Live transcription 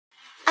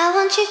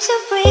want you to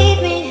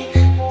breathe me.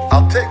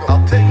 I'll take.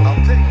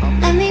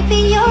 Let me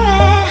be your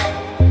air.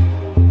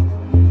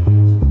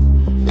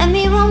 Let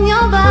me roam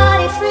your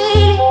body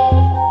freely.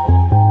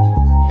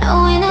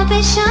 No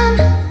inhibition,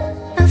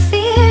 no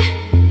fear.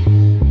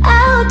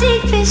 How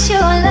deep is your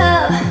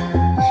love?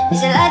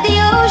 Is it like the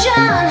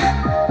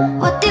ocean?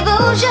 What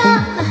devotion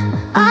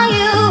are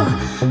you?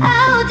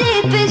 How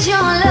deep is your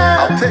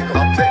love? I'll take.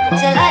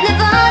 Is it like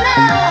Nirvana?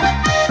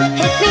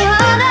 Hit me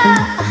harder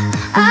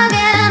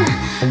again.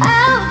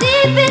 How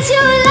deep is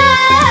your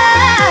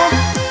love?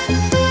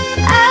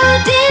 How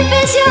deep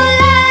is your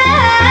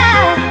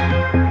love?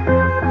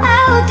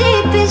 How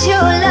deep is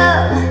your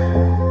love?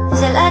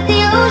 Is it like the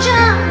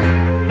ocean?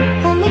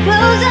 Hold me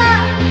closer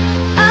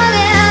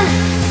again.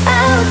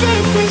 How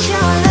deep is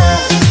your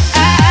love?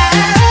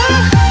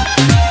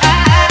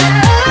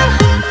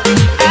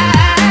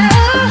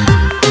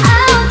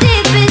 How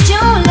deep is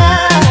your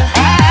love?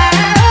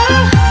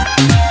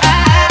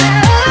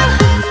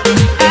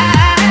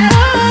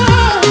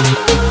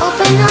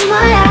 Open up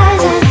my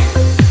eyes and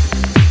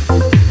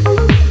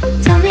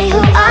tell me who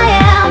I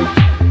am.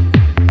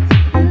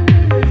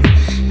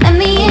 Let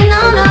me in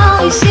on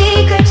all your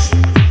secrets.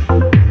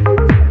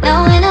 No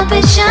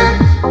inhibition,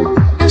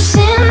 no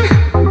sin.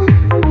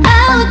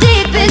 How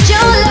deep is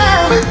your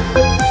love?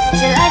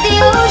 Is it like the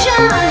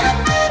ocean?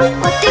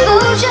 What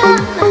devotion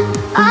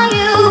are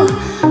you?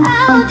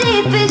 How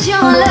deep is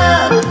your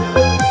love?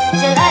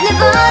 Is it like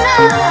Nirvana?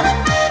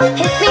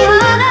 Hit me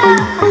harder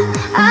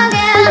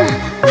again.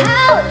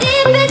 How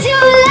deep is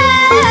your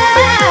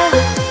love?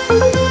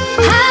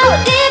 How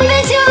deep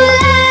is your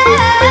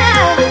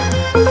love?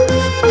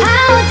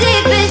 How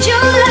deep is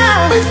your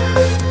love?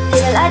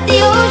 Is it like the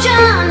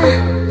ocean?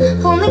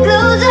 Hold me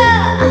closer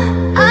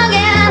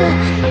again.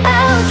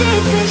 How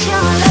deep is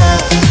your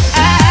love?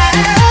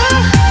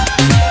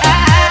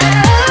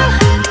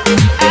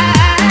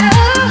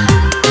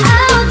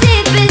 How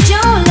deep is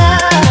your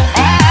love?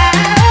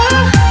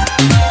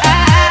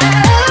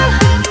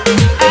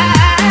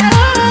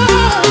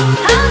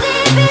 How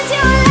deep is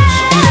your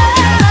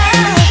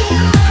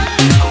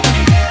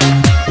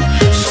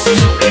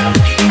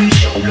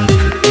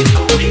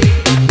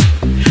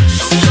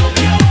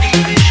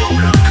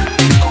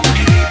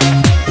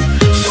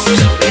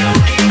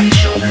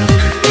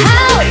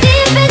How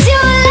deep is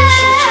your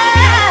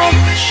love?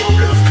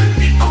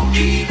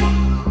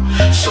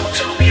 So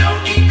tell me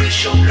how deep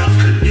is your love?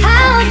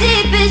 How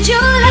deep is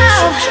your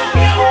love? Tell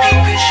me how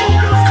deep is your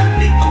love?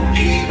 Can it go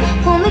deeper?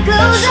 Hold me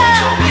closer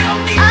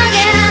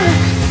again.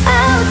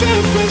 How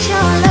deep is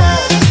your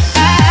love?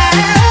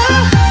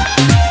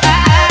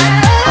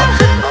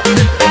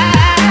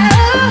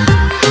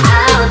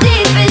 How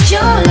deep is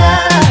your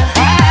love?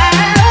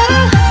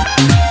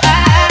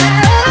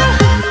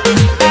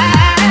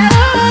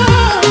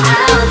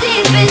 How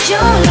deep is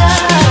your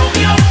love? Tell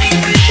me how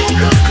deep is your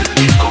love?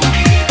 Can it go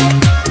deeper?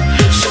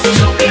 So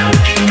tell me how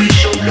deep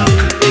is your love?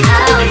 Can it go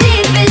How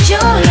deep is your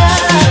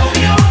love? Tell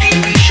me how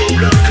deep is your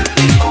love?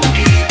 Can it go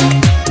deeper?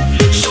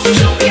 So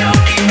tell me how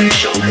deep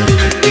is your love?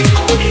 Can it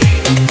go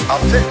deeper?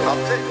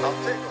 I'll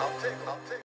take.